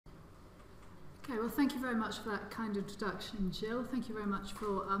Okay, well, thank you very much for that kind introduction, Jill. Thank you very much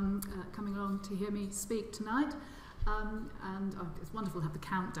for coming along to hear me speak tonight. It's wonderful to have the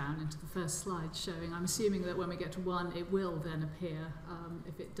countdown into the first slide showing. I'm assuming that when we get to 1, it will then appear.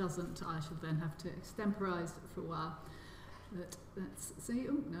 If it doesn't, I shall then have to extemporise for a while. But let's see.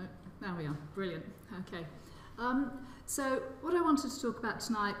 Oh, no, now we are. Brilliant. Okay. So what I wanted to talk about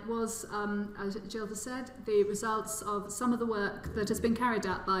tonight was, as Jill has said, the results of some of the work that has been carried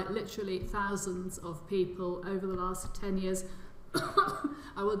out by literally thousands of people over the last 10 years.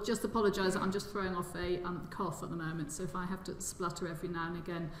 I will just apologise, I'm just throwing off a cough at the moment, so if I have to splutter every now and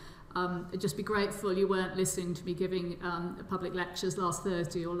again, just be grateful you weren't listening to me giving public lectures last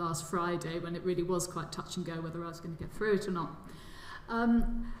Thursday or last Friday when it really was quite touch and go whether I was going to get through it or not.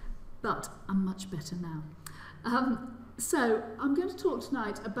 But I'm much better now. So I'm going to talk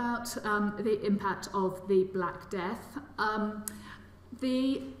tonight about the impact of the Black Death.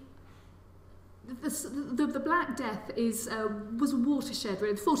 The Black Death was a watershed,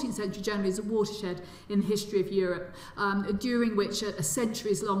 really. The 14th century generally is a watershed in the history of Europe, during which a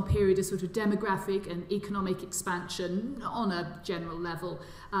centuries-long period of sort of demographic and economic expansion on a general level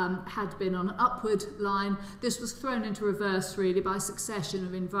had been on an upward line. This was thrown into reverse, really, by a succession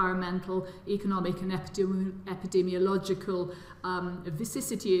of environmental, economic and epidemiological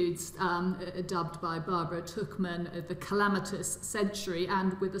vicissitudes dubbed by Barbara Tuchman the calamitous century,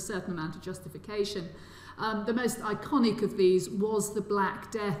 and with a certain amount of justification. The most iconic of these was the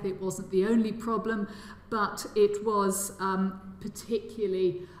Black Death. It wasn't the only problem, but it was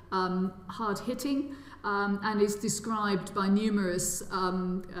particularly hard-hitting and is described by numerous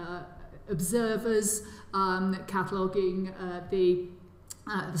observers cataloguing the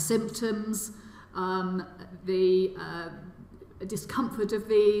symptoms, the discomfort of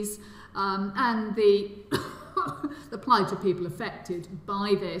these, and the the plight of people affected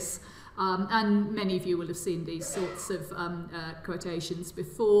by this. And many of you will have seen these sorts of quotations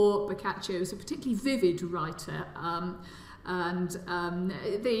before. Boccaccio is a particularly vivid writer, and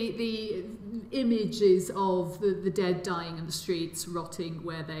the images of the dead dying in the streets, rotting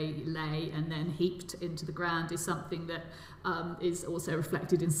where they lay and then heaped into the ground, is something that is also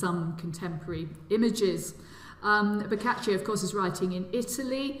reflected in some contemporary images. Boccaccio, of course, is writing in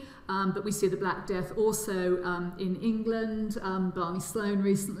Italy, but we see the Black Death also in England. Barney Sloane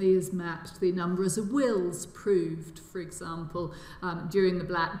recently has mapped the numbers of wills proved, for example, during the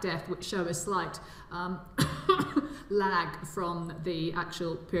Black Death, which show a slight lag from the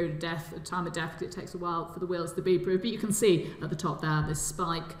actual period of death, time of death. It takes a while for the wills to be proved, but you can see at the top there this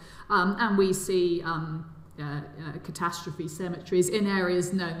spike, and we see catastrophe cemeteries in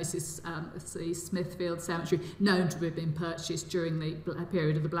areas known, this is the Smithfield Cemetery, known to have been purchased during the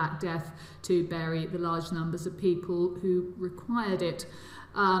period of the Black Death to bury the large numbers of people who required it.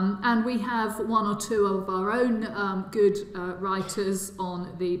 And we have one or two of our own good writers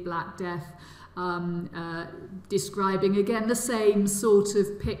on the Black Death, describing again the same sort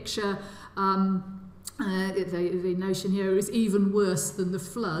of picture. The notion here is even worse than the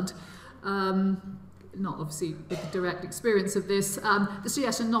flood. Not obviously with the direct experience of this. The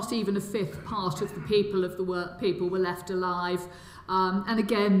suggestion not even a fifth part of the people were left alive. And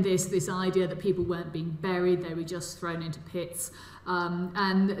again, this idea that people weren't being buried, they were just thrown into pits.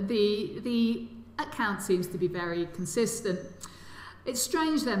 And the account seems to be very consistent. It's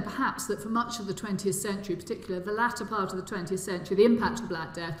strange then, perhaps, that for much of the 20th century, particularly the latter part of the 20th century, the impact of the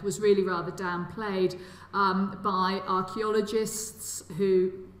Black Death was really rather downplayed by archaeologists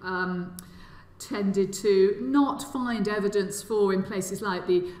who tended to not find evidence for, in places like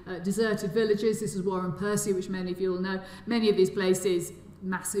the deserted villages. This is Warren Percy, which many of you will know. Many of these places,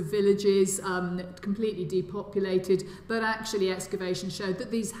 massive villages, completely depopulated, but actually excavation showed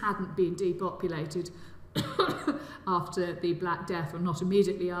that these hadn't been depopulated after the Black Death, or not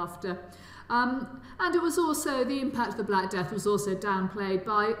immediately after. And it was also, the impact of the Black Death was also downplayed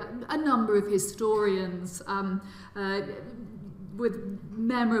by a number of historians, with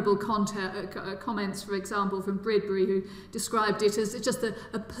memorable comments, for example, from Bridbury, who described it as just a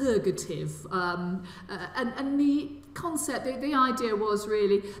purgative. And the concept, the idea was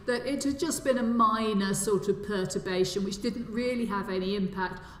really that it had just been a minor sort of perturbation which didn't really have any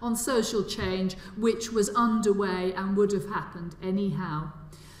impact on social change, which was underway and would have happened anyhow.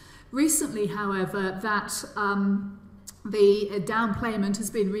 Recently, however, that the downplayment has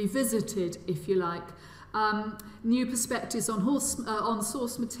been revisited, if you like. New perspectives on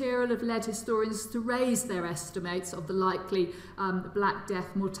source material have led historians to raise their estimates of the likely Black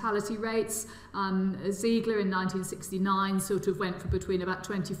Death mortality rates. Ziegler in 1969 sort of went for between about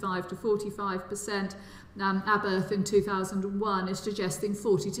 25 to 45%, Aberth in 2001 is suggesting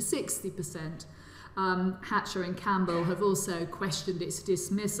 40 to 60%. Hatcher and Campbell have also questioned its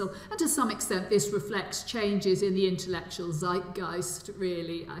dismissal, and to some extent this reflects changes in the intellectual zeitgeist,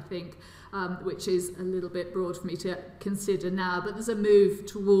 really, I think, which is a little bit broad for me to consider now, but there's a move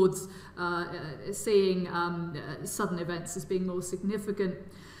towards seeing sudden events as being more significant.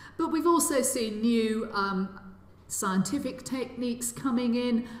 But we've also seen new scientific techniques coming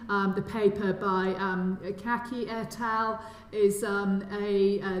in. The paper by Kaki et al. Is a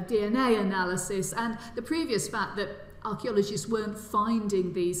DNA analysis, and the previous fact that archaeologists weren't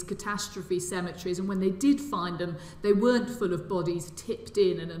finding these catastrophe cemeteries, and when they did find them, they weren't full of bodies tipped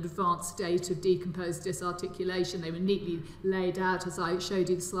in an advanced state of decomposed disarticulation. They were neatly laid out, as I showed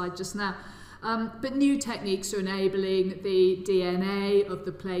you the slide just now. But new techniques are enabling the DNA of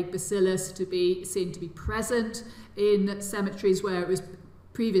the plague bacillus to be seen to be present in cemeteries where it was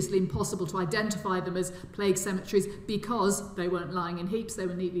previously impossible to identify them as plague cemeteries because they weren't lying in heaps, they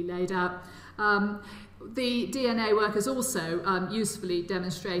were neatly laid out. The DNA work has also usefully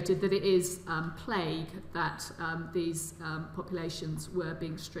demonstrated that it is plague that these populations were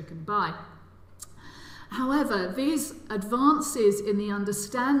being stricken by. However, these advances in the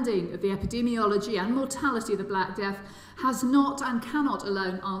understanding of the epidemiology and mortality of the Black Death has not and cannot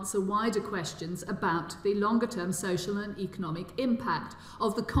alone answer wider questions about the longer-term social and economic impact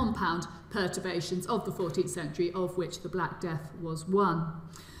of the compound perturbations of the 14th century, of which the Black Death was one.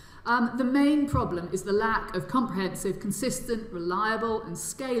 The main problem is the lack of comprehensive, consistent, reliable and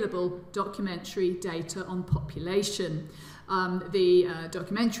scalable documentary data on population. The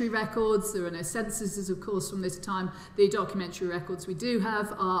documentary records, there are no censuses, of course, from this time. The documentary records we do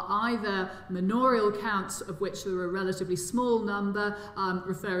have are either manorial counts, of which there are a relatively small number,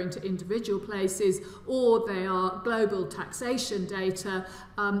 referring to individual places, or they are global taxation data,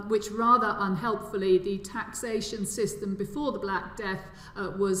 which rather unhelpfully, the taxation system before the Black Death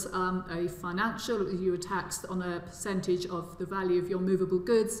was a financial, you were taxed on a percentage of the value of your movable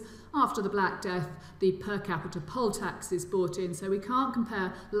goods. After the Black Death, the per capita poll tax is brought in, so we can't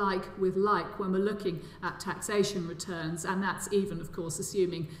compare like with like when we're looking at taxation returns, and that's even, of course,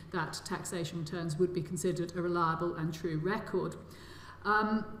 assuming that taxation returns would be considered a reliable and true record.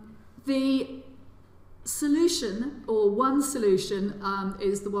 The solution, or one solution,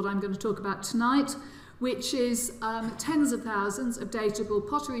 is what I'm going to talk about tonight, which is tens of thousands of datable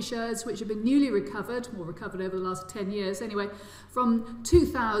pottery sherds which have been newly recovered, or recovered over the last 10 years anyway, from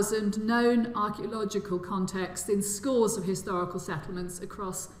 2,000 known archaeological contexts in scores of historical settlements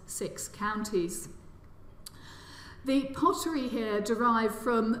across 6 counties. The pottery here derived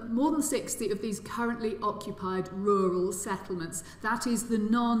from more than 60 of these currently occupied rural settlements, that is the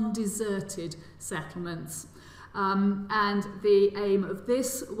non-deserted settlements. And the aim of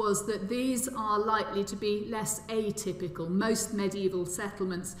this was that these are likely to be less atypical. Most medieval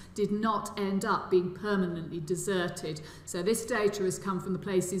settlements did not end up being permanently deserted. So this data has come from the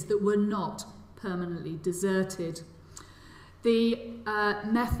places that were not permanently deserted. The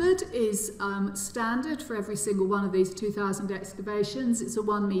method is standard for every single one of these 2,000 excavations. It's a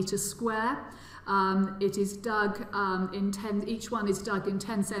 1 metre square. It is dug each one is dug in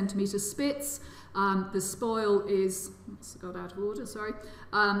 10 centimetre spits. The spoil is, got out of order, sorry.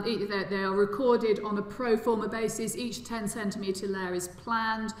 They are recorded on a pro forma basis. Each 10 centimetre layer is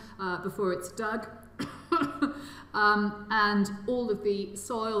planned before it's dug. And all of the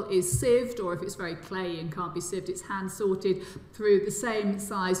soil is sieved, or if it's very clayey and can't be sieved, it's hand sorted through the same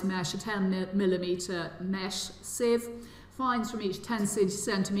size mesh, a 10mm mesh sieve. Fines from each 10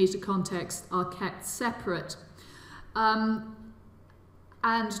 centimetre context are kept separate.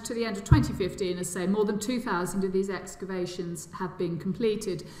 And to the end of 2015, as I say, more than 2,000 of these excavations have been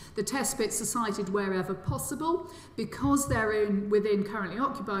completed. The test pits are sited wherever possible. Because they're within currently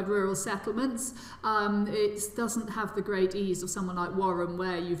occupied rural settlements, it doesn't have the great ease of someone like Warren,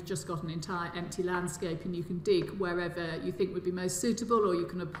 where you've just got an entire empty landscape and you can dig wherever you think would be most suitable, or you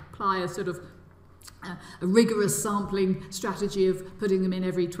can apply a sort of a rigorous sampling strategy of putting them in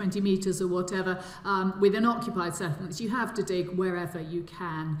every 20 metres or whatever. Within occupied settlements, you have to dig wherever you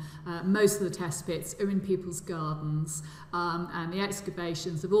can. Most of the test pits are in people's gardens, and the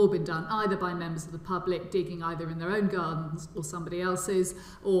excavations have all been done either by members of the public digging either in their own gardens or somebody else's,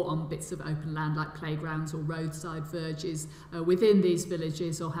 or on bits of open land like playgrounds or roadside verges within these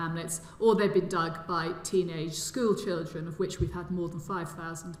villages or hamlets, or they've been dug by teenage school children, of which we've had more than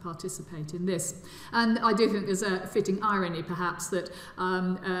 5,000 participate in this. And I do think there's a fitting irony, perhaps, that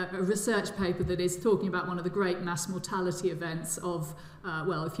a research paper that is talking about one of the great mass mortality events of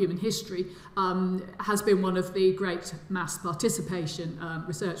human history has been one of the great mass participation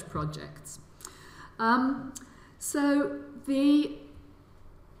research projects. So the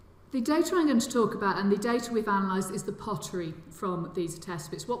data I'm going to talk about and the data we've analysed is the pottery from these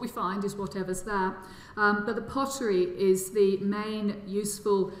test pits. What we find is whatever's there, but the pottery is the main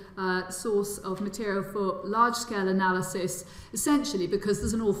useful source of material for large-scale analysis, essentially because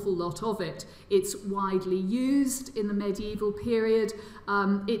there's an awful lot of it. It's widely used in the medieval period.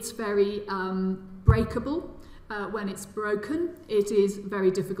 It's very breakable when it's broken. It is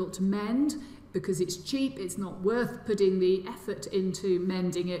very difficult to mend. Because it's cheap, it's not worth putting the effort into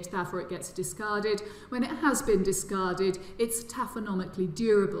mending it, therefore it gets discarded. When it has been discarded, it's taphonomically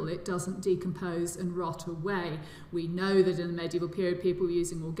durable. It doesn't decompose and rot away. We know that in the medieval period people were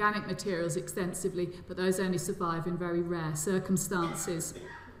using organic materials extensively, but those only survive in very rare circumstances.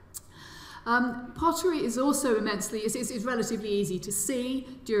 Pottery is also immensely, it's relatively easy to see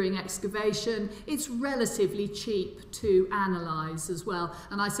during excavation. It's relatively cheap to analyse as well.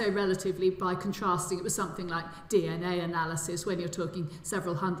 And I say relatively by contrasting it with something like DNA analysis when you're talking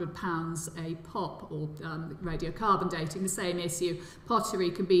several £100 a pop, or radiocarbon dating, the same issue. Pottery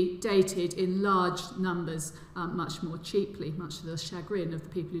can be dated in large numbers much more cheaply, much to the chagrin of the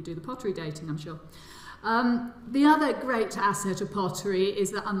people who do the pottery dating, I'm sure. The other great asset of pottery is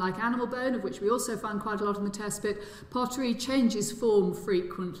that, unlike animal bone, of which we also find quite a lot in the test pit, pottery changes form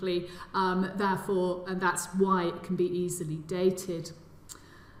frequently, and that's why it can be easily dated.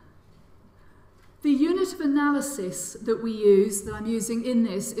 The unit of analysis that we use, that I'm using in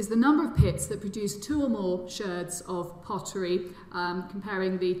this, is the number of pits that produce 2 or more sherds of pottery,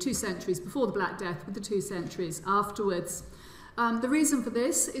 comparing the 2 centuries before the Black Death with the 2 centuries afterwards. The reason for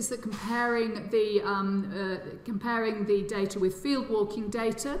this is that comparing the data with field walking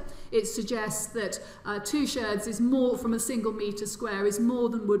data, it suggests that 2 sherds is more, from a single metre square, is more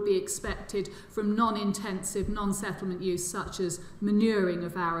than would be expected from non-intensive, non-settlement use such as manuring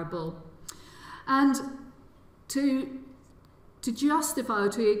of arable. And to justify or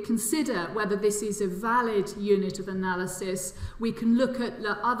to consider whether this is a valid unit of analysis, we can look at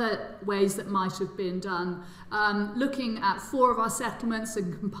other ways that might have been done. Looking at 4 of our settlements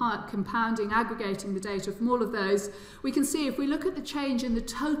and compounding, aggregating the data from all of those, we can see if we look at the change in the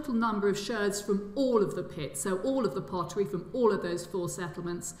total number of sherds from all of the pits, so all of the pottery from all of those 4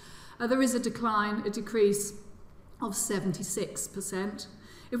 settlements, there is a decrease of 76%.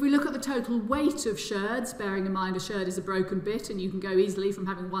 If we look at the total weight of sherds, bearing in mind a sherd is a broken bit and you can go easily from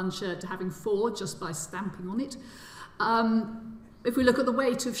having 1 sherd to having 4 just by stamping on it. If we look at the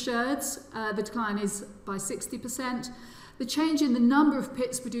weight of sherds, the decline is by 60%. The change in the number of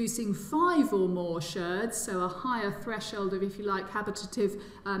pits producing 5 or more sherds, so a higher threshold of, if you like, habitative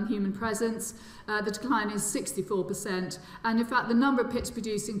human presence, the decline is 64%. And in fact, the number of pits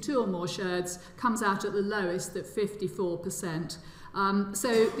producing 2 or more sherds comes out at the lowest at 54%.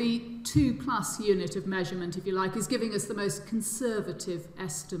 So the 2+ unit of measurement, if you like, is giving us the most conservative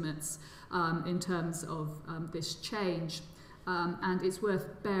estimates in terms of this change. And it's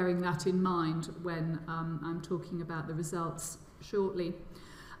worth bearing that in mind when I'm talking about the results shortly.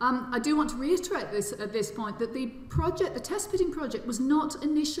 I do want to reiterate this at this point, that the test pitting project was not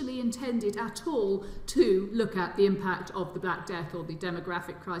initially intended at all to look at the impact of the Black Death or the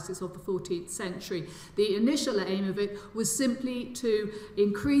demographic crisis of the 14th century. The initial aim of it was simply to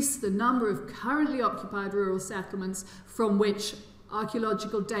increase the number of currently occupied rural settlements from which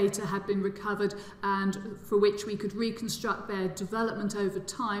archaeological data had been recovered and for which we could reconstruct their development over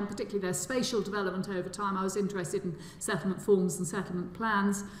time, particularly their spatial development over time. I was interested in settlement forms and settlement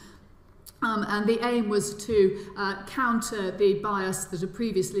plans. And the aim was to counter the bias that had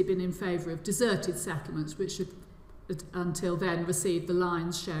previously been in favour of deserted settlements, which had until then received the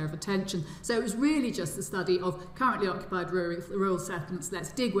lion's share of attention. So it was really just the study of currently occupied rural settlements.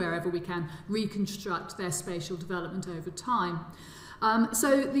 Let's dig wherever we can, reconstruct their spatial development over time.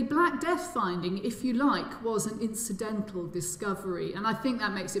 So the Black Death finding, if you like, was an incidental discovery, and I think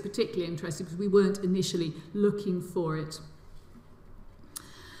that makes it particularly interesting because we weren't initially looking for it.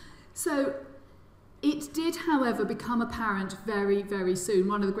 So it did, however, become apparent very, very soon.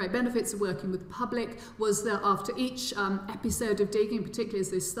 One of the great benefits of working with the public was that after each episode of digging, particularly as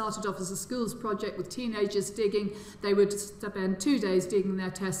they started off as a schools project with teenagers digging, they would spend 2 days digging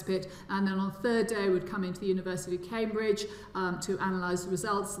their test pit, and then on the 3rd day would come into the University of Cambridge to analyse the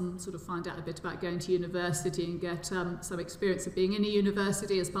results and sort of find out a bit about going to university and get some experience of being in a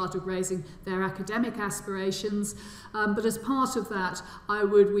university as part of raising their academic aspirations. But as part of that,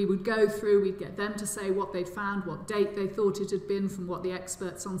 we would go through, we'd get them to say what they'd found, what date they thought it had been from what the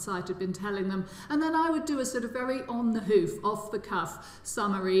experts on site had been telling them. And then I would do a sort of very on the hoof, off the cuff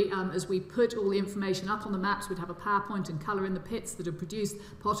summary as we put all the information up on the maps. We'd have a PowerPoint and colour in the pits that had produced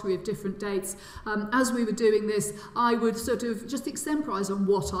pottery of different dates. As we were doing this, I would sort of just extemporise on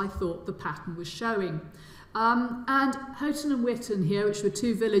what I thought the pattern was showing. And Houghton and Witton here, which were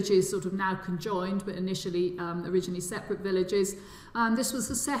two villages sort of now conjoined, but initially originally separate villages. This was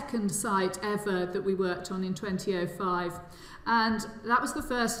the second site ever that we worked on in 2005. And that was the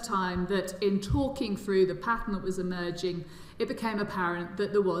first time that in talking through the pattern that was emerging, it became apparent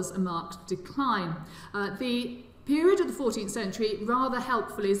that there was a marked decline. The period of the 14th century, rather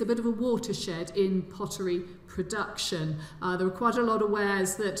helpfully, is a bit of a watershed in pottery production. There were quite a lot of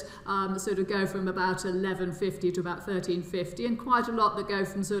wares that sort of go from about 1150 to about 1350, and quite a lot that go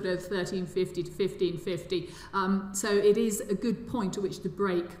from sort of 1350 to 1550. So it is a good point at which to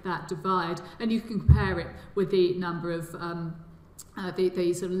break that divide, and you can compare it with the number of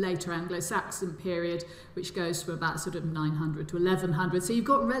the sort of later Anglo-Saxon period, which goes from about sort of 900 to 1100. So you've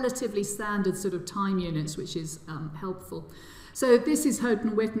got relatively standard sort of time units, which is helpful. So this is Houghton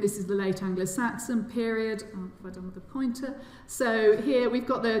and Witton, this is the late Anglo-Saxon period. Have I done with the pointer? So here we've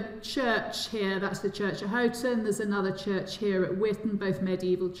got the church here, that's the church at Houghton. There's another church here at Witton, both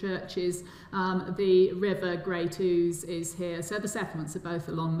medieval churches. The river Great Ouse is here. So the settlements are both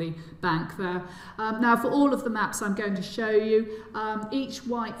along the bank there. Now for all of the maps I'm going to show you, each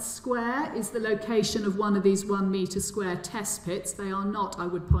white square is the location of one of these 1 metre square test pits. They are not, I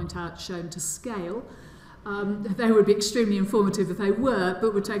would point out, shown to scale. They would be extremely informative if they were,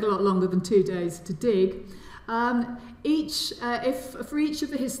 but would take a lot longer than 2 days to dig. For each of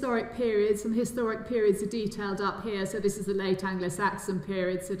the historic periods, and the historic periods are detailed up here, so this is the late Anglo-Saxon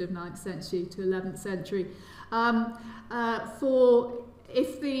period, sort of 9th century to 11th century.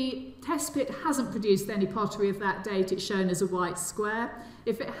 If the test pit hasn't produced any pottery of that date, it's shown as a white square.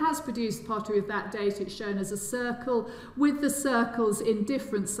 If it has produced pottery of that date, it's shown as a circle, with the circles in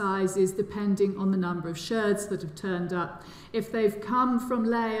different sizes depending on the number of sherds that have turned up. If they've come from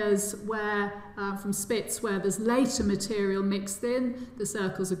layers where, from spits where there's later material mixed in, the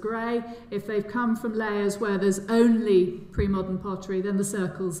circles are grey. If they've come from layers where there's only pre-modern pottery, then the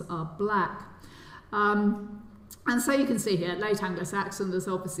circles are black. And so you can see here, late Anglo-Saxon, there's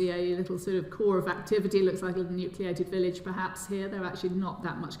obviously a little sort of core of activity, looks like a little nucleated village perhaps here. There actually not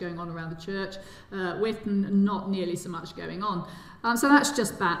that much going on around the church. Witton, not nearly so much going on. So that's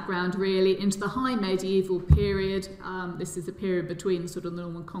just background really into the high medieval period. This is the period between sort of the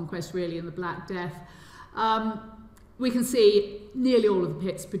Norman conquest really and the Black Death. We can see nearly all of the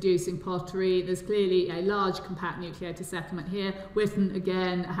pits producing pottery. There's clearly a large compact nucleated settlement here. Witton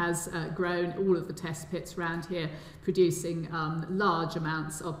again has grown, all of the test pits around here producing large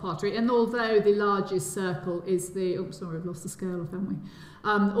amounts of pottery. And although the largest circle is the, oh sorry, I've lost the scale off, haven't we?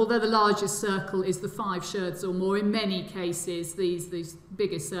 Although the largest circle is the 5 sherds or more, in many cases these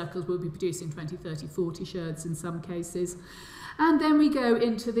biggest circles will be producing 20, 30, 40 sherds in some cases. And then we go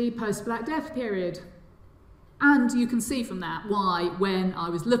into the post-Black Death period. And you can see from that why, when I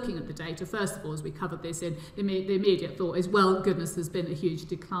was looking at the data, first of all, as we covered this in, the immediate thought is, well, goodness, there's been a huge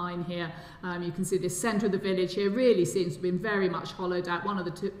decline here. You can see the centre of the village here really seems to have been very much hollowed out.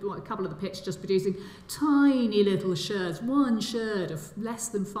 A couple of the pits just producing tiny little sherds. 1 sherd of less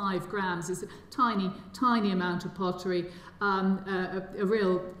than 5 grams is a tiny, tiny amount of pottery. A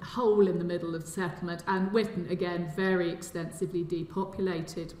real hole in the middle of the settlement. And Witton, again, very extensively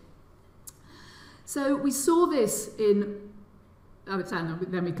depopulated. So we saw this in,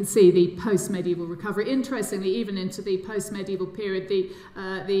 then we could see the post-medieval recovery. Interestingly, even into the post-medieval period,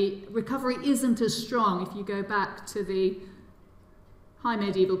 the recovery isn't as strong. If you go back to the high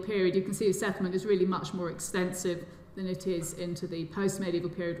medieval period, you can see the settlement is really much more extensive than it is into the post-medieval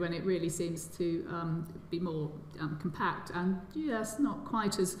period, when it really seems to be more compact and, yes, not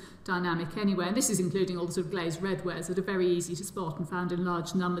quite as dynamic anyway. And this is including all the sort of glazed red wares that are very easy to spot and found in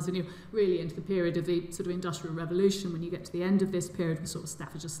large numbers, and you're really into the period of the sort of Industrial Revolution when you get to the end of this period with sort of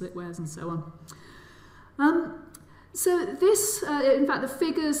Staffordshire slitwares and so on. So this, in fact, the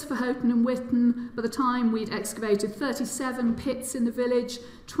figures for Houghton and Witton, by the time we'd excavated 37 pits in the village,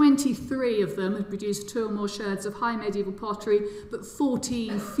 23 of them had produced 2 or more sherds of high medieval pottery, but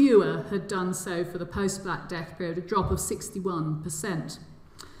 14 fewer had done so for the post-Black Death period, a drop of 61%.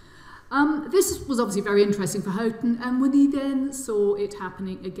 This was obviously very interesting for Houghton, and we then saw it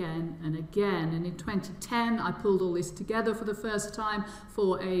happening again and again. And in 2010, I pulled all this together for the first time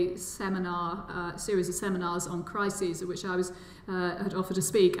for a seminar, series of seminars on crises, at which I was had offered to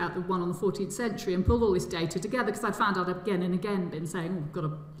speak at the one on the 14th century, and pulled all this data together because I'd found out again and again been saying, oh, we've got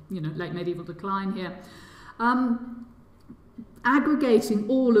a late medieval decline here. Aggregating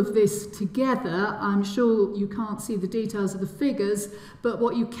all of this together, I'm sure you can't see the details of the figures, but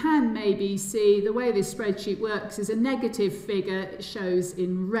what you can maybe see, the way this spreadsheet works is a negative figure shows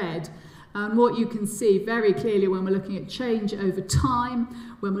in red. And what you can see very clearly when we're looking at change over time,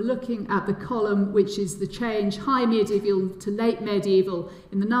 when we're looking at the column which is the change high medieval to late medieval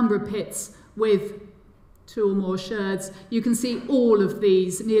in the number of pits with 2 or more sherds, you can see all of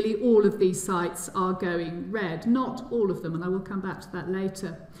these, nearly all of these sites are going red. Not all of them, and I will come back to that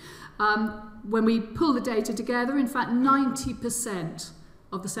later. When we pull the data together, in fact, 90%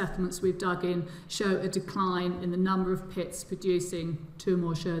 of the settlements we've dug in show a decline in the number of pits producing 2 or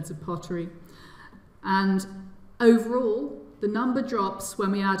more sherds of pottery. And overall, the number drops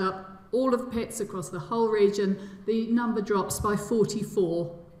when we add up all of the pits across the whole region, the number drops by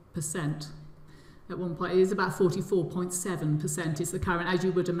 44%. At one point, it is about 44.7% is the current, as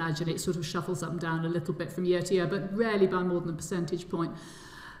you would imagine. It sort of shuffles up and down a little bit from year to year, but rarely by more than a percentage point.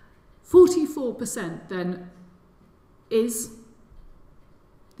 44% then is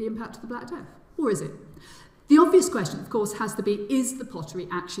the impact of the Black Death, or is it? The obvious question, of course, has to be, is the pottery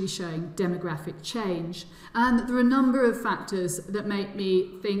actually showing demographic change? And there are a number of factors that make me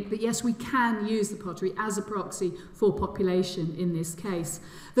think that, yes, we can use the pottery as a proxy for population in this case.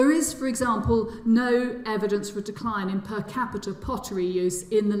 There is, for example, no evidence for a decline in per capita pottery use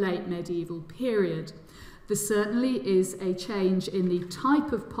in the late medieval period. There certainly is a change in the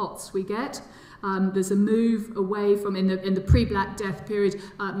type of pots we get. There's a move away from, in the pre-Black Death period,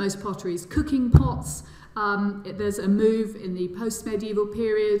 most pottery is cooking pots. There's a move in the post-medieval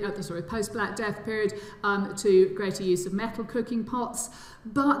period, post-Black Death period, to greater use of metal cooking pots.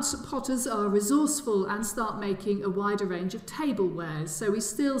 But potters are resourceful and start making a wider range of tablewares. So we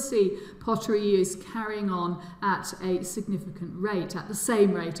still see pottery use carrying on at a significant rate, at the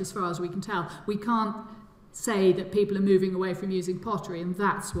same rate as far as we can tell. We can't say that people are moving away from using pottery, and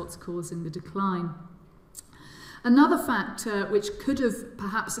that's what's causing the decline. Another factor which could have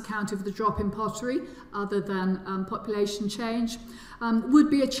perhaps accounted for the drop in pottery, other than population change, would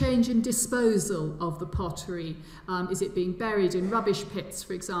be a change in disposal of the pottery. Is it being buried in rubbish pits,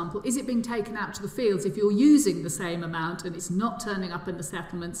 for example? Is it being taken out to the fields? If you're using the same amount and it's not turning up in the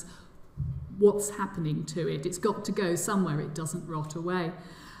settlements, what's happening to it? It's got to go somewhere, it doesn't rot away.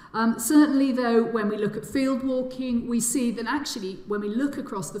 Certainly, though, when we look at field walking, we see that actually, when we look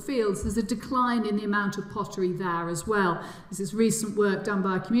across the fields, there's a decline in the amount of pottery there as well. This is recent work done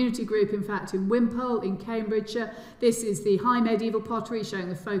by a community group, in fact, in Wimpole, in Cambridgeshire. This is the high medieval pottery, showing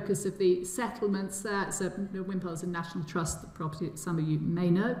the focus of the settlements there. So Wimpole is a National Trust property that some of you may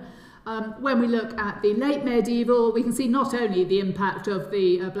know. When we look at the late medieval, we can see not only the impact of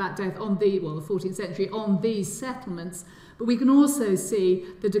the Black Death on the 14th century on these settlements, but we can also see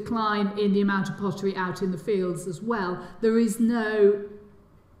the decline in the amount of pottery out in the fields as well. There is no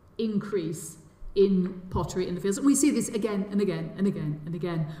increase in pottery in the fields. And we see this again and again and again and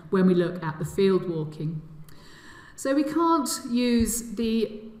again when we look at the field walking. So we can't use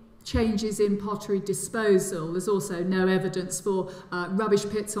the changes in pottery disposal. There's also no evidence for rubbish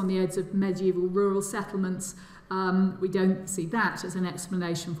pits on the edge of medieval rural settlements. We don't see that as an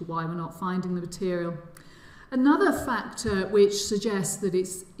explanation for why we're not finding the material. Another factor which suggests that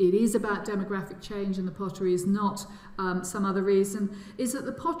it is about demographic change and the pottery is not some other reason is that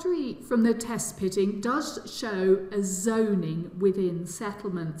the pottery from the test pitting does show a zoning within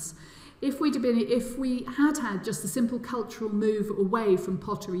settlements. If we had had just a simple cultural move away from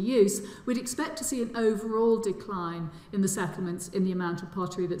pottery use, we'd expect to see an overall decline in the settlements in the amount of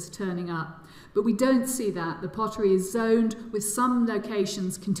pottery that's turning up. But we don't see that. The pottery is zoned, with some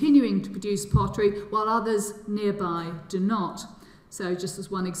locations continuing to produce pottery, while others nearby do not. So just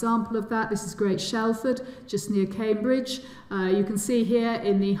as one example of that, this is Great Shelford, just near Cambridge. You can see here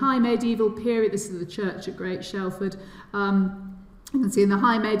in the high medieval period, this is the church at Great Shelford, you can see in the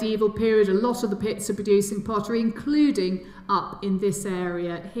high medieval period, a lot of the pits are producing pottery, including up in this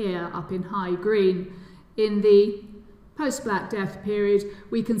area here, up in High Green. In the post-Black Death period,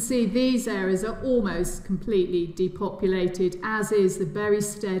 we can see these areas are almost completely depopulated, as is the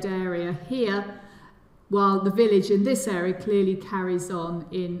Berrystead area here, while the village in this area clearly carries on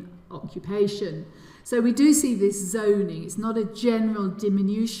in occupation. So we do see this zoning. It's not a general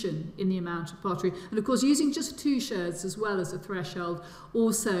diminution in the amount of pottery. And of course, using just 2 sherds as well as a threshold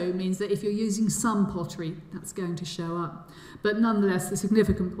also means that if you're using some pottery, that's going to show up. But nonetheless, the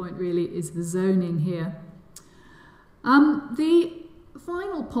significant point really is the zoning here. The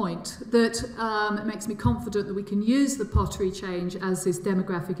final point that makes me confident that we can use the pottery change as this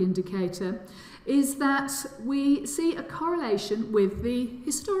demographic indicator is that we see a correlation with the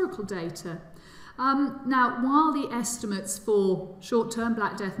historical data. Now, while the estimates for short-term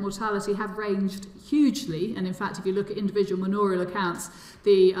Black Death mortality have ranged hugely, and in fact, if you look at individual manorial accounts,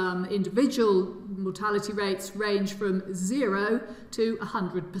 the individual mortality rates range from 0 to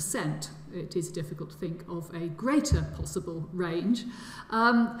 100%. It is difficult to think of a greater possible range.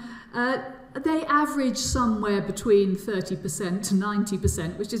 They average somewhere between 30% to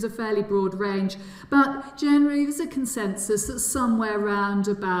 90%, which is a fairly broad range, but generally there's a consensus that somewhere around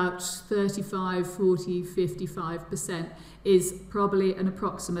about 35, 40, 55% is probably an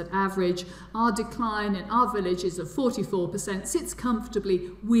approximate average. Our decline in our village is of 44%, sits comfortably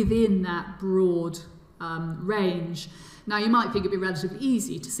within that broad range. Now, you might think it'd be relatively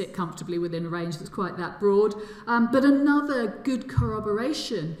easy to sit comfortably within a range that's quite that broad, but another good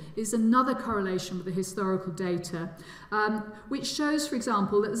corroboration is another correlation with the historical data, which shows, for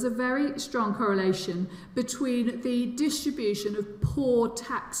example, that there's a very strong correlation between the distribution of poor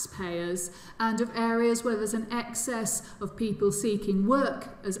taxpayers and of areas where there's an excess of people seeking work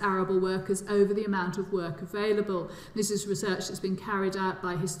as arable workers over the amount of work available. This is research that's been carried out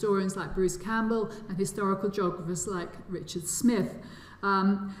by historians like Bruce Campbell and historical geographers like Richard Smith.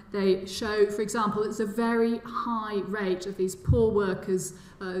 They show, for example, it's a very high rate of these poor workers,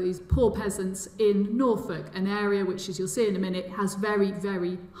 these poor peasants in Norfolk, an area which, as you'll see in a minute, has very,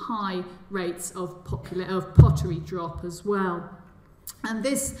 very high rates of pottery drop as well. And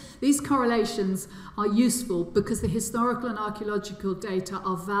these correlations are useful because the historical and archaeological data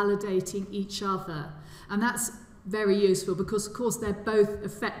are validating each other. And that's very useful because, of course, they're both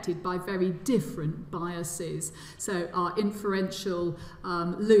affected by very different biases. So our inferential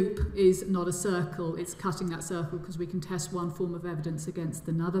loop is not a circle, it's cutting that circle because we can test one form of evidence against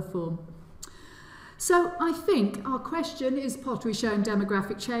another form. So I think our question, is pottery showing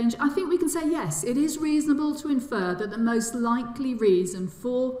demographic change? I think we can say yes, it is reasonable to infer that the most likely reason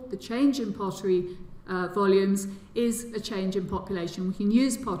for the change in pottery volumes is a change in population. We can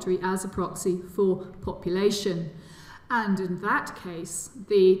use pottery as a proxy for population. And in that case,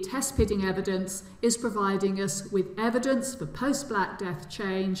 the test pitting evidence is providing us with evidence for post-Black Death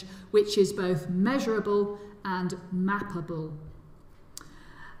change, which is both measurable and mappable.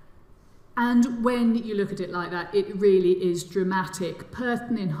 And when you look at it like that, it really is dramatic.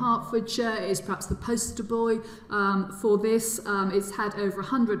 Purton in Hertfordshire is perhaps the poster boy for this. It's had over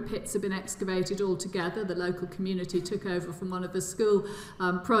 100 pits have been excavated altogether. The local community took over from one of the school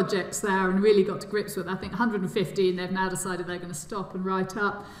projects there and really got to grips with, I think, 115. They've now decided they're going to stop and write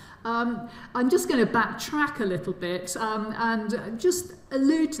up. I'm just going to backtrack a little bit and just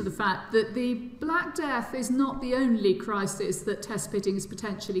allude to the fact that the Black Death is not the only crisis that test pitting is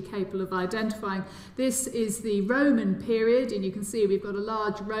potentially capable of identifying. This is the Roman period, and you can see we've got a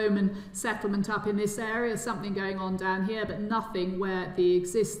large Roman settlement up in this area, something going on down here, but nothing where the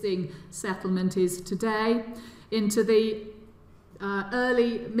existing settlement is today. Into the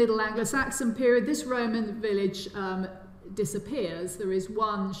early Middle Anglo-Saxon period, this Roman village disappears. There is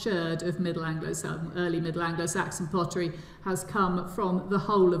one sherd of early Middle Anglo-Saxon pottery has come from the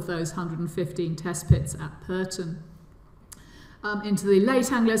whole of those 115 test pits at Purton. Into the late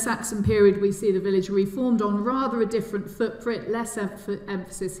Anglo-Saxon period, we see the village reformed on rather a different footprint, less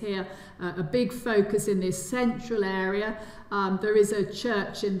emphasis here, a big focus in this central area. There is a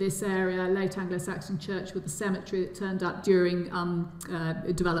church in this area, a late Anglo-Saxon church with a cemetery that turned up during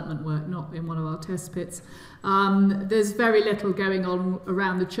development work, not in one of our test pits. There's very little going on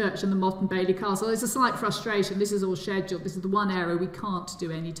around the church and the Motte and Bailey Castle. There's a slight frustration. This is all scheduled. This is the one area we can't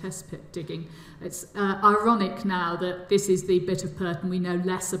do any test pit digging. It's ironic now that this is the bit of Purton we know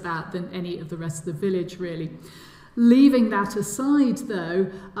less about than any of the rest of the village, really. Leaving that aside,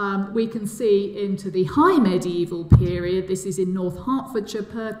 though, we can see into the high medieval period. This is in North Hertfordshire,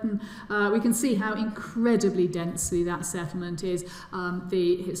 Purton. We can see how incredibly densely that settlement is.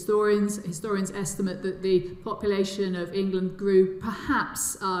 The historians estimate that the population of England grew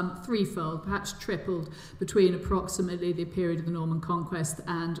perhaps threefold, perhaps tripled, between approximately the period of the Norman Conquest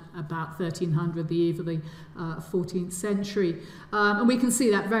and about 1300, the eve of the 14th century. And we can see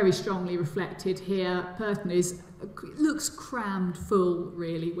that very strongly reflected here. Purton is looks crammed full,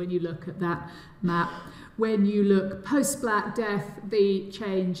 really, when you look at that map. When you look post-Black Death, the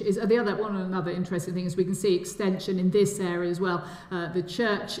change is another interesting thing is we can see extension in this area as well. The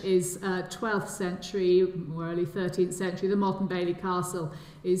church is 12th century or early 13th century. The Motte and Bailey Castle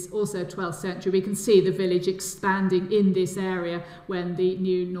is also 12th century. We can see the village expanding in this area when the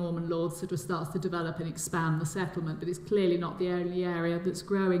new Norman lord sort of starts to develop and expand the settlement, but it's clearly not the only area that's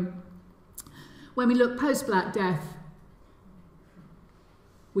growing. When we look post-Black Death,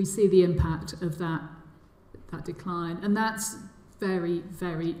 we see the impact of that decline, and that's very,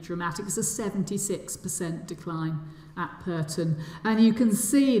 very dramatic. It's a 76% decline at Purton, and you can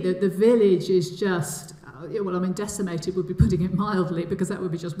see that the village is just, well, I mean, decimated would be putting it mildly, because that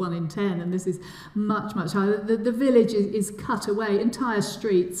would be just 1 in 10, and this is much, much higher. The village is cut away, entire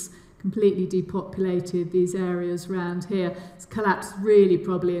streets completely depopulated, these areas around here. It's collapsed really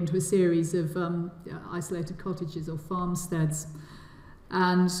probably into a series of isolated cottages or farmsteads.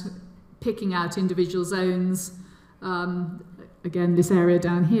 And picking out individual zones, again, this area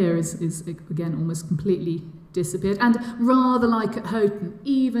down here is again almost completely disappeared. And rather like at Houghton,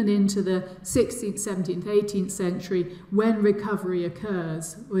 even into the 16th, 17th, 18th century, when recovery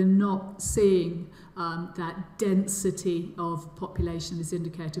occurs, we're not seeing that density of population is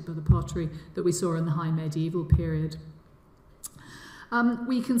indicated by the pottery that we saw in the high medieval period.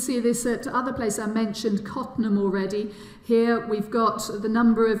 We can see this at other places. I mentioned Cottenham already. Here we've got the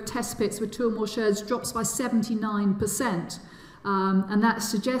number of test pits with 2 or more sherds drops by 79%. And that's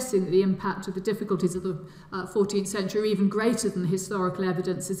suggesting that the impact of the difficulties of the 14th century are even greater than the historical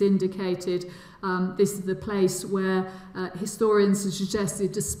evidence has indicated. This is the place where historians have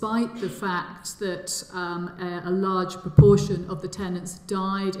suggested, despite the fact that a large proportion of the tenants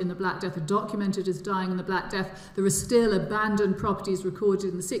died in the Black Death, are documented as dying in the Black Death, there are still abandoned properties recorded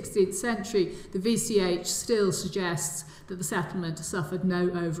in the 16th century. The VCH still suggests that the settlement suffered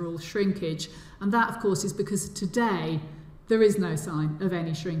no overall shrinkage. And that, of course, is because today there is no sign of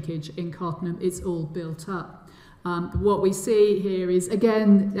any shrinkage in Cottenham. It's all built up. What we see here is,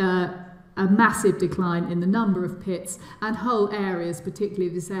 again, a massive decline in the number of pits and whole areas, particularly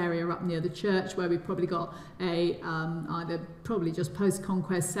this area up near the church, where we've probably got a either probably just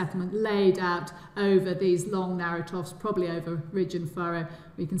post-conquest settlement laid out over these long narrow troughs, probably over ridge and furrow.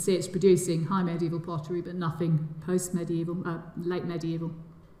 We can see it's producing high medieval pottery, but nothing post-medieval, late medieval.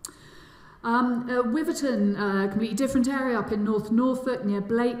 Wiverton, a completely different area up in North Norfolk near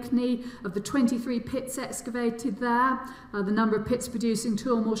Blakeney. Of the 23 pits excavated there, the number of pits producing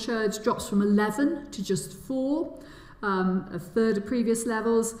 2 or more sherds drops from 11 to just 4, a third of previous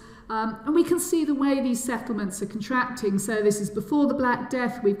levels. And we can see the way these settlements are contracting. So this is before the Black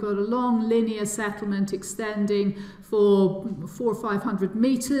Death. We've got a long linear settlement extending for 400 or 500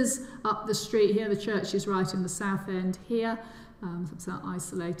 metres up the street here. The church is right in the south end here. It's that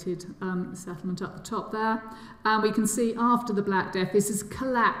isolated settlement up the top there. And we can see after the Black Death, this has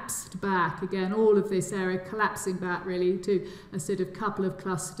collapsed back. Again, all of this area collapsing back really to a sort of couple of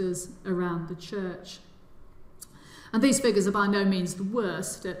clusters around the church. And these figures are by no means the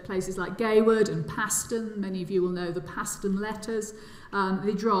worst at places like Gaywood and Paston. Many of you will know the Paston letters.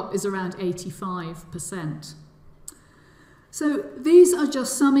 The drop is around 85%. So these are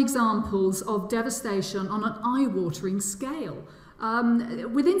just some examples of devastation on an eye-watering scale.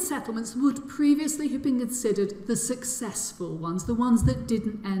 Within settlements would previously have been considered the successful ones, the ones that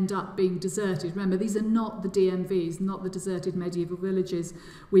didn't end up being deserted. Remember, these are not the DMVs, not the deserted medieval villages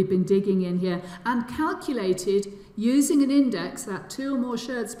we've been digging in here, and calculated using an index, that 2 or more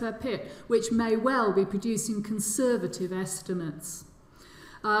sherds per pit, which may well be producing conservative estimates.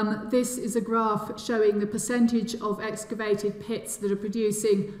 This is a graph showing the percentage of excavated pits that are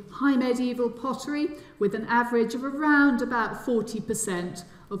producing high medieval pottery, with an average of around about 40%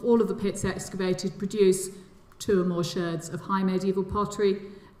 of all of the pits excavated produce 2 or more sherds of high medieval pottery.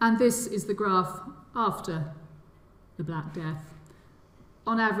 And this is the graph after the Black Death.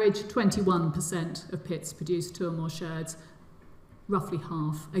 On average, 21% of pits produce 2 or more sherds, roughly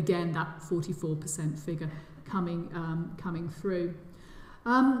half. Again, that 44% figure coming through.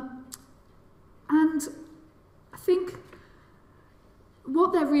 And I think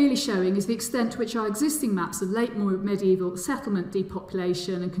what they're really showing is the extent to which our existing maps of late medieval settlement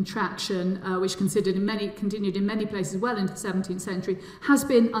depopulation and contraction, which continued in many places well into the 17th century, has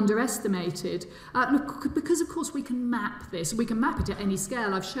been underestimated. Because, of course, we can map this. We can map it at any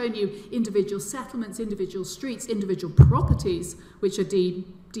scale. I've shown you individual settlements, individual streets, individual properties, which are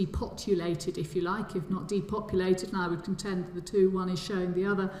depopulated, if you like, if not depopulated, and I would contend that the two, one is showing the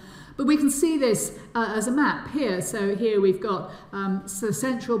other. But we can see this as a map here. So here we've got the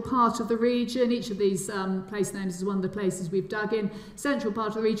central part of the region. Each of these place names is one of the places we've dug in. Central part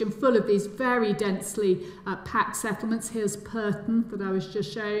of the region full of these very densely packed settlements. Here's Purton that I was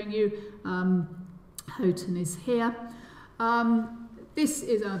just showing you. Houghton is here. This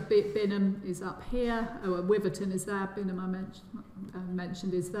is Binham is up here. Oh, Wiverton is there. Binham I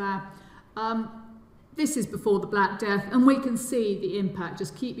mentioned is there. This is before the Black Death, and we can see the impact.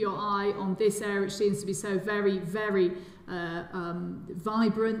 Just keep your eye on this area, which seems to be so very, very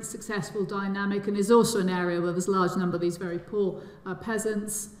vibrant, successful, dynamic, and is also an area where there's a large number of these very poor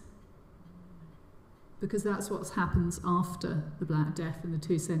peasants, because that's what happens after the Black Death in the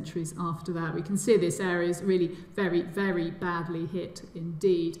 2 centuries after that. We can see this area is really very, very badly hit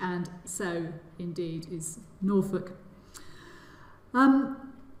indeed, and so indeed is Norfolk.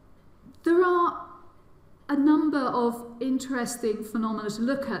 There are a number of interesting phenomena to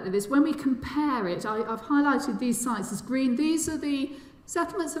look at with this. When we compare it, I've highlighted these sites as green. These are the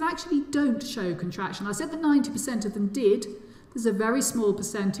settlements that actually don't show contraction. I said that 90% of them did. There's a very small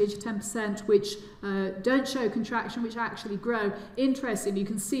percentage, 10%, which don't show contraction, which actually grow. Interesting, you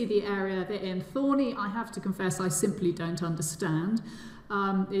can see the area they're in. Thorney, I have to confess, I simply don't understand.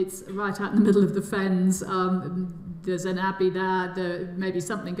 It's right out in the middle of the fens. There's an abbey there may be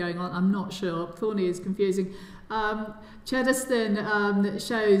something going on, I'm not sure. Thorney is confusing. Cheddeston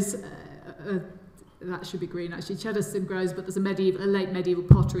shows, that should be green actually, Cheddeston grows, but there's a late medieval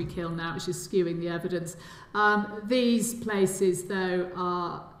pottery kiln now, which is skewing the evidence. These places, though,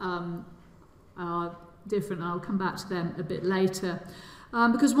 are different. I'll come back to them a bit later.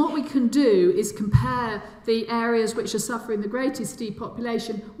 Because what we can do is compare the areas which are suffering the greatest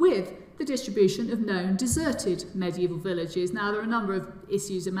depopulation with the distribution of known deserted medieval villages. Now, there are a number of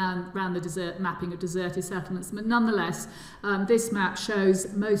issues around the mapping of deserted settlements, but nonetheless, this map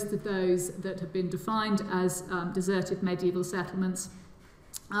shows most of those that have been defined as deserted medieval settlements.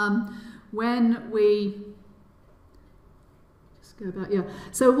 When we go back, yeah.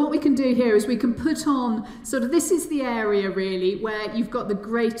 So what we can do here is we can put on, sort of, this is the area really where you've got the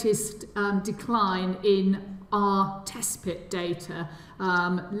greatest decline in our test pit data,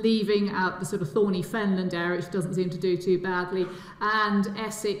 leaving out the sort of thorny Fenland area, which doesn't seem to do too badly, and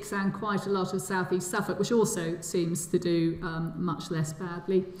Essex and quite a lot of southeast Suffolk, which also seems to do much less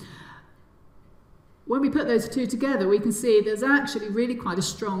badly. When we put those two together, we can see there's actually really quite a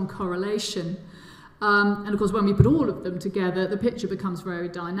strong correlation. And of course, when we put all of them together, the picture becomes very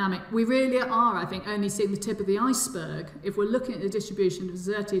dynamic. We really are, I think, only seeing the tip of the iceberg. If we're looking at the distribution of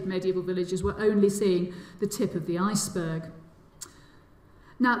deserted medieval villages, we're only seeing the tip of the iceberg.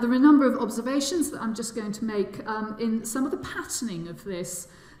 Now, there are a number of observations that I'm just going to make in some of the patterning of this.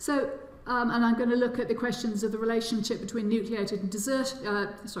 So, and I'm going to look at the questions of the relationship between nucleated and dispersed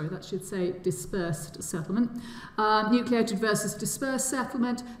settlement, nucleated versus dispersed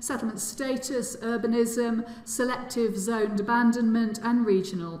settlement, settlement status, urbanism, selective zoned abandonment, and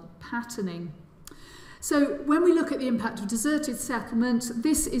regional patterning. So when we look at the impact of deserted settlement,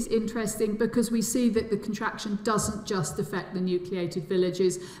 this is interesting because we see that the contraction doesn't just affect the nucleated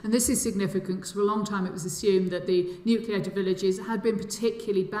villages. And this is significant because for a long time it was assumed that the nucleated villages had been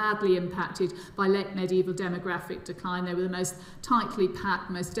particularly badly impacted by late medieval demographic decline. They were the most tightly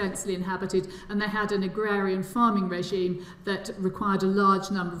packed, most densely inhabited, and they had an agrarian farming regime that required a large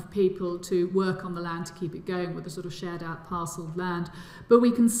number of people to work on the land to keep it going with a sort of shared out parcelled land. But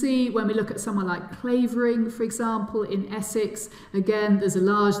we can see when we look at somewhere like Clavering, for example, in Essex, again, there's a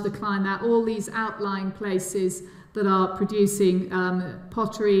large decline there. All these outlying places that are producing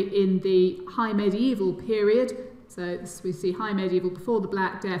pottery in the high medieval period, so we see high medieval before the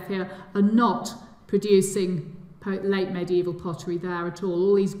Black Death here, are not producing late medieval pottery there at all.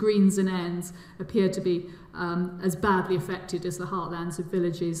 All these greens and ends appear to be as badly affected as the heartlands of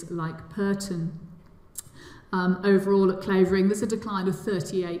villages like Purton. Overall at Clavering, there's a decline of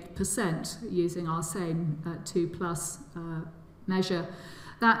 38% using our same 2+ measure.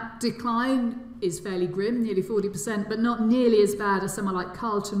 That decline is fairly grim, nearly 40%, but not nearly as bad as somewhere like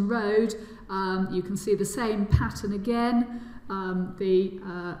Carlton Road. You can see the same pattern again. The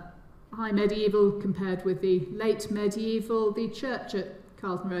high medieval compared with the late medieval. The church at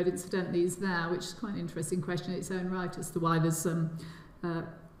Carlton Road, incidentally, is there, which is quite an interesting question in its own right as to why there's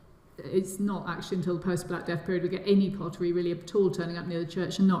it's not actually until the post-Black Death period we get any pottery really at all turning up near the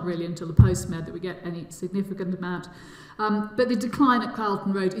church, and not really until the post-Med that we get any significant amount. But the decline at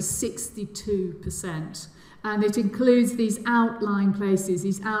Carlton Road is 62%. And it includes these outlying places,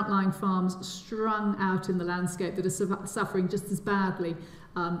 these outlying farms strung out in the landscape that are suffering just as badly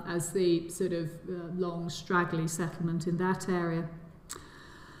as the sort of long, straggly settlement in that area.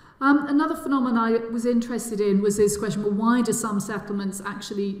 Another phenomenon I was interested in was this question, well, why do some settlements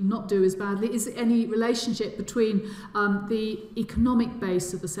actually not do as badly? Is there any relationship between the economic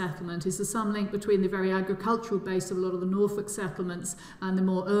base of the settlement? Is there some link between the very agricultural base of a lot of the Norfolk settlements and the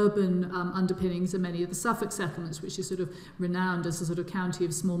more urban underpinnings of many of the Suffolk settlements, which is sort of renowned as a sort of county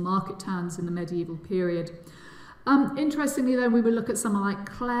of small market towns in the medieval period? Interestingly, though, we will look at someone like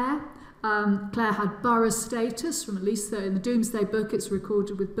Clare. Clare had borough status from at least in the Domesday Book. It's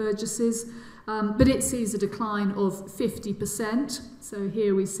recorded with burgesses, but it sees a decline of 50%. So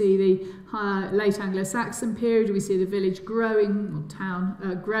here we see the late Anglo-Saxon period. We see the village growing, or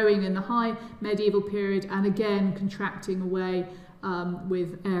town growing in the high medieval period, and again contracting away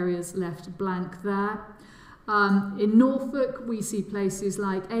with areas left blank there. In Norfolk, we see places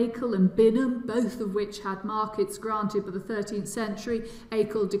like Acle and Binham, both of which had markets granted by the 13th century.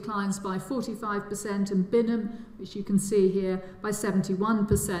 Acle declines by 45% and Binham, which you can see here, by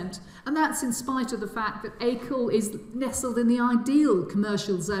 71%. And that's in spite of the fact that Acle is nestled in the ideal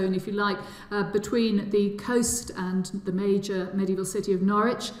commercial zone, if you like, between the coast and the major medieval city of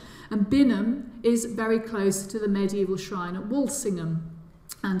Norwich. And Binham is very close to the medieval shrine at Walsingham,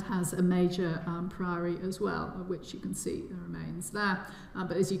 and has a major priory as well, of which you can see the remains there.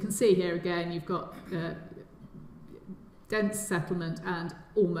 But as you can see here again, you've got dense settlement and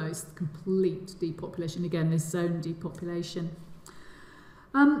almost complete depopulation. Again, this zone depopulation.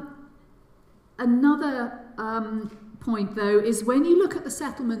 Another point, though, is when you look at the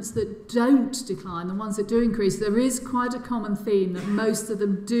settlements that don't decline, the ones that do increase, there is quite a common theme that most of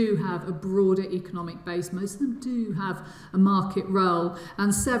them do have a broader economic base. Most of them do have a market role,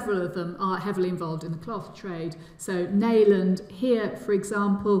 and several of them are heavily involved in the cloth trade. So Nayland here, for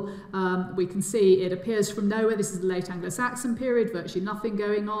example, we can see it appears from nowhere. This is the late Anglo-Saxon period, virtually nothing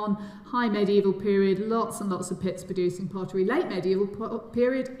going on. High medieval period, lots and lots of pits producing pottery. Late medieval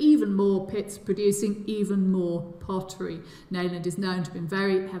period, even more pits producing even more pottery. Nayland is known to have been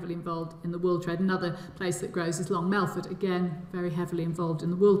very heavily involved in the wool trade. Another place that grows is Long Melford, again, very heavily involved in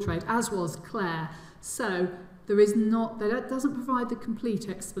the wool trade, as was Clare. So there is not, that doesn't provide the complete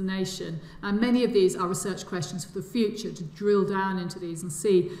explanation. And many of these are research questions for the future, to drill down into these and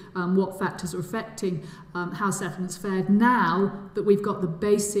see what factors are affecting how settlements fared. Now that we've got the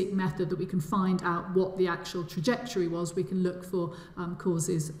basic method that we can find out what the actual trajectory was, we can look for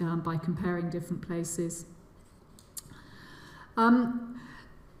causes by comparing different places.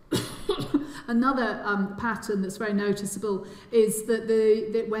 Another pattern that's very noticeable is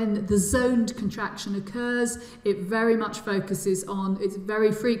that when the zoned contraction occurs, it very much focuses on, it's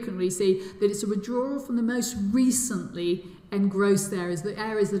very frequently see that it's a withdrawal from the most recently engrossed areas, the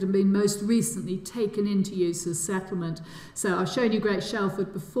areas that have been most recently taken into use as settlement. So I've shown you Great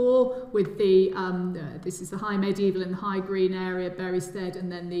Shelford before with the, this is the high medieval and high green area, Berrystead,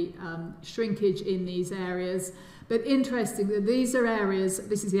 and then the shrinkage in these areas. But interestingly, these are areas,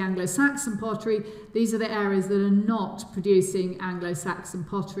 this is the Anglo-Saxon pottery, these are the areas that are not producing Anglo-Saxon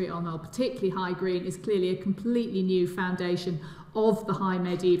pottery on whole. Particularly high green is clearly a completely new foundation of the high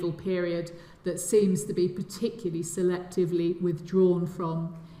medieval period that seems to be particularly selectively withdrawn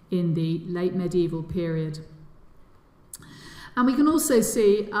from in the late medieval period. And we can also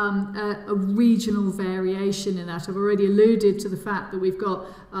see a regional variation in that. I've already alluded to the fact that we've got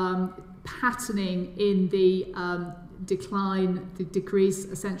patterning in the decline, the decrease.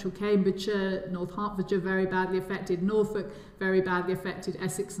 Central Cambridgeshire, North Hertfordshire very badly affected, Norfolk very badly affected,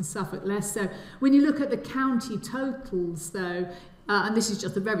 Essex and Suffolk less so. When you look at the county totals, though, and this is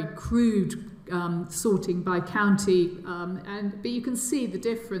just a very crude sorting by county, but you can see the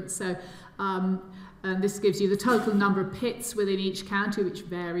difference. So and this gives you the total number of pits within each county, which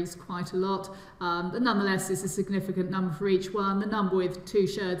varies quite a lot. But nonetheless, it's a significant number for each one. The number with 2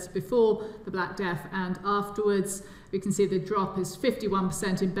 sherds before the Black Death and afterwards. We can see the drop is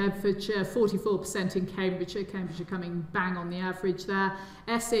 51% in Bedfordshire, 44% in Cambridgeshire, Cambridgeshire coming bang on the average there.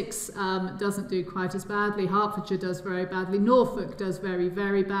 Essex doesn't do quite as badly. Hertfordshire does very badly. Norfolk does very,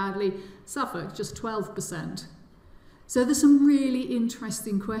 very badly. Suffolk, just 12%. So there's some really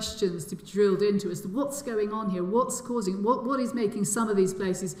interesting questions to be drilled into as to what's going on here, what's causing, what is making some of these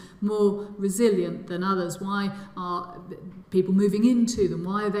places more resilient than others? Why are people moving into them?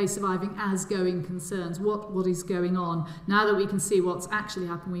 Why are they surviving as going concerns? What is going on? Now that we can see what's actually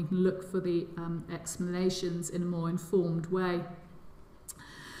happened, we can look for the explanations in a more informed way.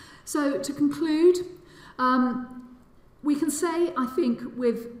 So to conclude, We can say, I think,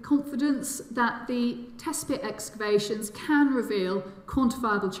 with confidence that the test pit excavations can reveal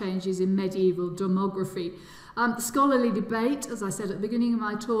quantifiable changes in medieval demography. The scholarly debate, as I said at the beginning of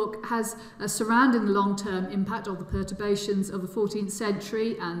my talk, has surrounding the long-term impact of the perturbations of the 14th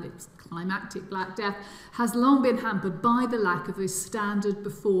century and its climactic Black Death has long been hampered by the lack of a standard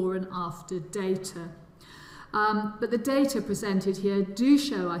before and after data. But the data presented here do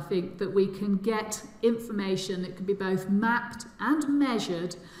show, I think, that we can get information that can be both mapped and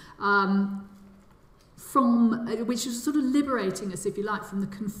measured which is sort of liberating us, if you like, from the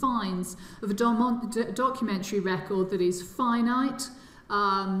confines of a documentary record that is finite.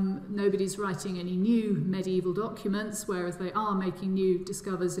 Nobody's writing any new medieval documents, whereas they are making new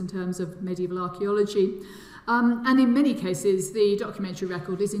discoveries in terms of medieval archaeology. And in many cases, the documentary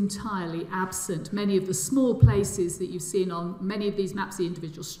record is entirely absent. Many of the small places that you've seen on many of these maps, the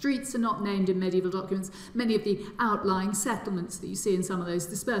individual streets are not named in medieval documents. Many of the outlying settlements that you see in some of those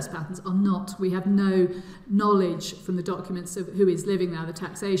dispersed patterns are not. We have no knowledge from the documents of who is living there. The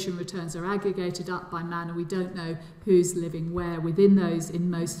taxation returns are aggregated up by man, and we don't know who's living where within those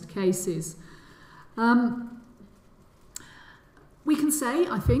in most cases. We can say,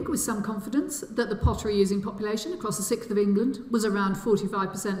 I think, with some confidence, that the pottery-using population across the 6th of England was around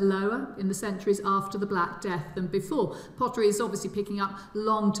 45% lower in the centuries after the Black Death than before. Pottery is obviously picking up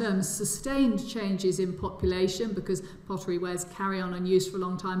long-term sustained changes in population because pottery wares carry on and use for a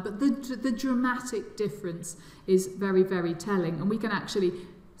long time, but the dramatic difference is very, very telling. And we can actually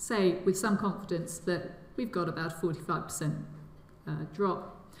say with some confidence that we've got about a 45%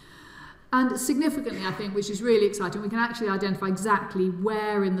 drop. And significantly, I think, which is really exciting, we can actually identify exactly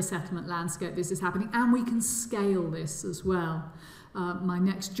where in the settlement landscape this is happening, and we can scale this as well. My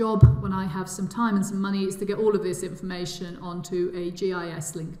next job, when I have some time and some money, is to get all of this information onto a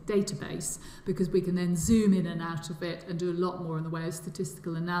GIS-linked database, because we can then zoom in and out of it and do a lot more in the way of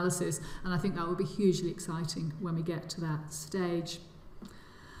statistical analysis, and I think that will be hugely exciting when we get to that stage.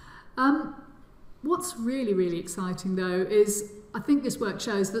 What's really, really exciting, though, is I think this work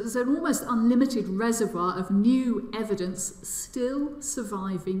shows that there's an almost unlimited reservoir of new evidence still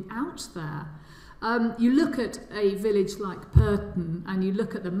surviving out there. You look at a village like Purton and you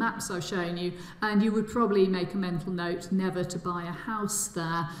look at the maps I've shown you, and you would probably make a mental note never to buy a house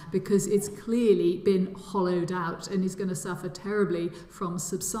there, because it's clearly been hollowed out and is going to suffer terribly from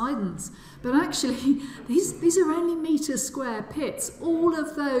subsidence. But actually, these are only metre square pits. All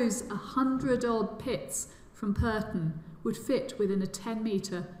of those 100-odd pits from Purton would fit within a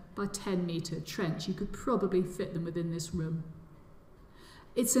 10-metre by 10-metre trench. You could probably fit them within this room.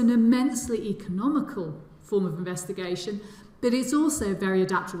 It's an immensely economical form of investigation, but it's also very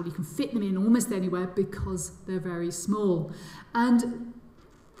adaptable. You can fit them in almost anywhere because they're very small. And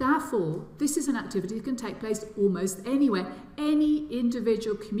therefore, this is an activity that can take place almost anywhere. Any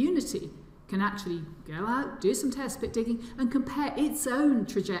individual community can actually go out, do some test pit digging, and compare its own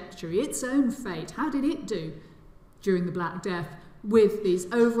trajectory, its own fate. How did it do during the Black Death with these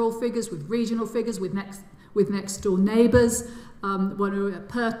overall figures, with regional figures, with next door neighbours? At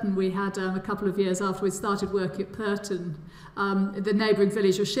Purton, we had a couple of years after we started work at Purton, the neighbouring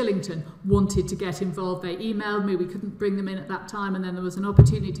village of Shillington wanted to get involved. They emailed me, we couldn't bring them in at that time, and then there was an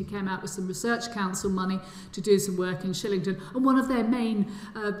opportunity, came out with some Research Council money to do some work in Shillington, and one of their main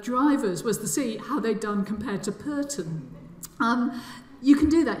drivers was to see how they'd done compared to Purton. You can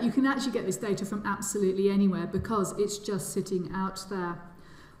do that. You can actually get this data from absolutely anywhere because it's just sitting out there.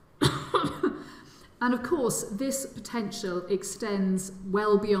 And of course, this potential extends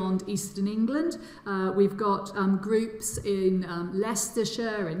well beyond Eastern England. We've got groups in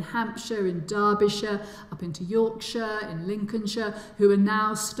Leicestershire, in Hampshire, in Derbyshire, up into Yorkshire, in Lincolnshire, who are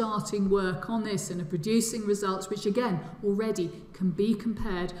now starting work on this and are producing results which, again, already can be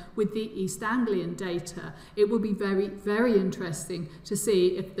compared with the East Anglian data. It will be very, very interesting to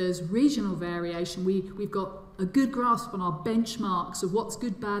see if there's regional variation. We've got a good grasp on our benchmarks of what's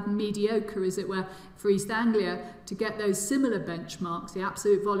good, bad and mediocre, as it were, for East Anglia. To get those similar benchmarks, the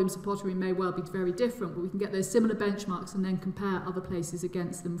absolute volumes of pottery may well be very different, but we can get those similar benchmarks and then compare other places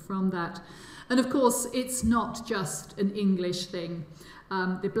against them from that. And of course, it's not just an English thing.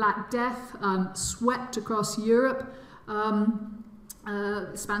 The Black Death swept across Europe,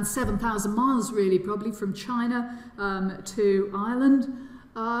 spans 7,000 miles really, probably, from China to Ireland.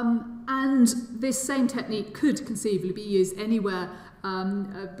 And this same technique could conceivably be used anywhere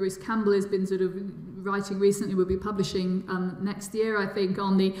Bruce Campbell has been sort of writing recently, will be publishing next year, I think,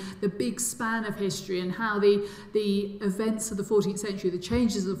 on the big span of history and how the events of the 14th century, the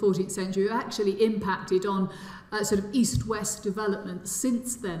changes of the 14th century have actually impacted on sort of east-west development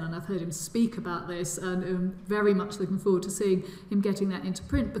since then. And I've heard him speak about this, and I'm very much looking forward to seeing him getting that into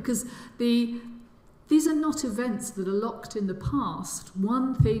print, because these are not events that are locked in the past.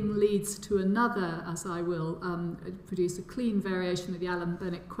 One thing leads to another, as I will produce a clean variation of the Alan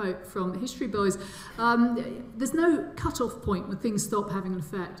Bennett quote from History Boys. There's no cut-off point when things stop having an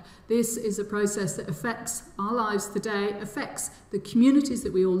effect. This is a process that affects our lives today, affects the communities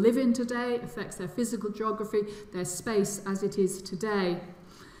that we all live in today, affects their physical geography, their space as it is today.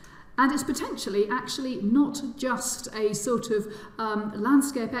 And it's potentially actually not just a sort of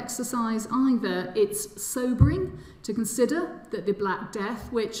landscape exercise either. It's sobering to consider that the Black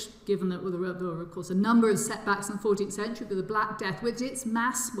Death, which, given that there were, of course, a number of setbacks in the 14th century, but the Black Death, with its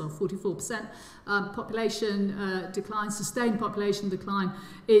mass, well, 44% population decline, sustained population decline,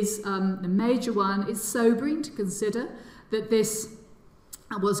 is a major one. It's sobering to consider that this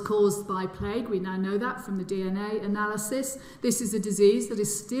was caused by plague. We now know that from the DNA analysis. This is a disease that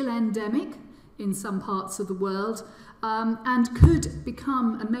is still endemic in some parts of the world, and could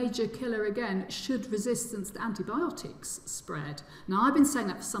become a major killer again should resistance to antibiotics spread. Now, I've been saying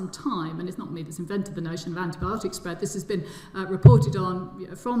that for some time, and it's not me that's invented the notion of antibiotic spread. This has been reported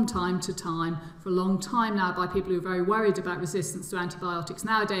on from time to time for a long time now by people who are very worried about resistance to antibiotics.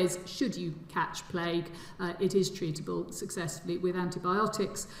 Nowadays, should you catch plague, it is treatable successfully with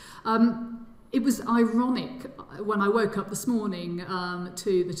antibiotics. It was ironic when I woke up this morning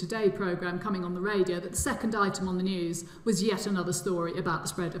to the Today programme coming on the radio that the second item on the news was yet another story about the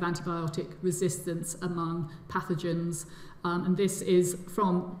spread of antibiotic resistance among pathogens. And this is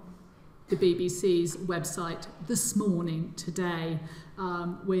from the BBC's website this morning today,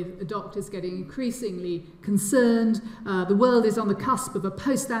 with the doctors getting increasingly concerned. The world is on the cusp of a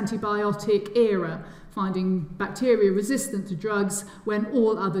post-antibiotic era, finding bacteria resistant to drugs when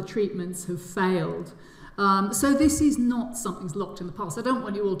all other treatments have failed. So this is not something that's locked in the past. I don't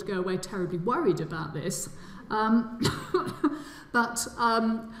want you all to go away terribly worried about this. But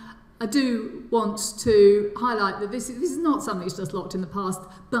I do want to highlight that this is not something that's just locked in the past,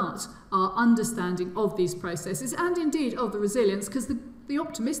 but our understanding of these processes and indeed of the resilience, because the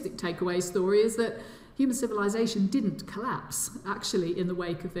optimistic takeaway story is that human civilization didn't collapse actually in the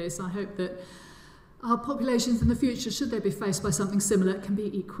wake of this. I hope that our populations in the future, should they be faced by something similar, can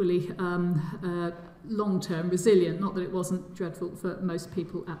be equally long-term resilient, not that it wasn't dreadful for most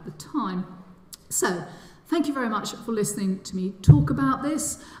people at the time. So, thank you very much for listening to me talk about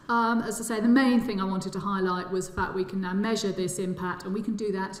this. As I say, the main thing I wanted to highlight was the fact we can now measure this impact, and we can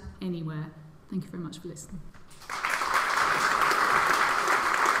do that anywhere. Thank you very much for listening.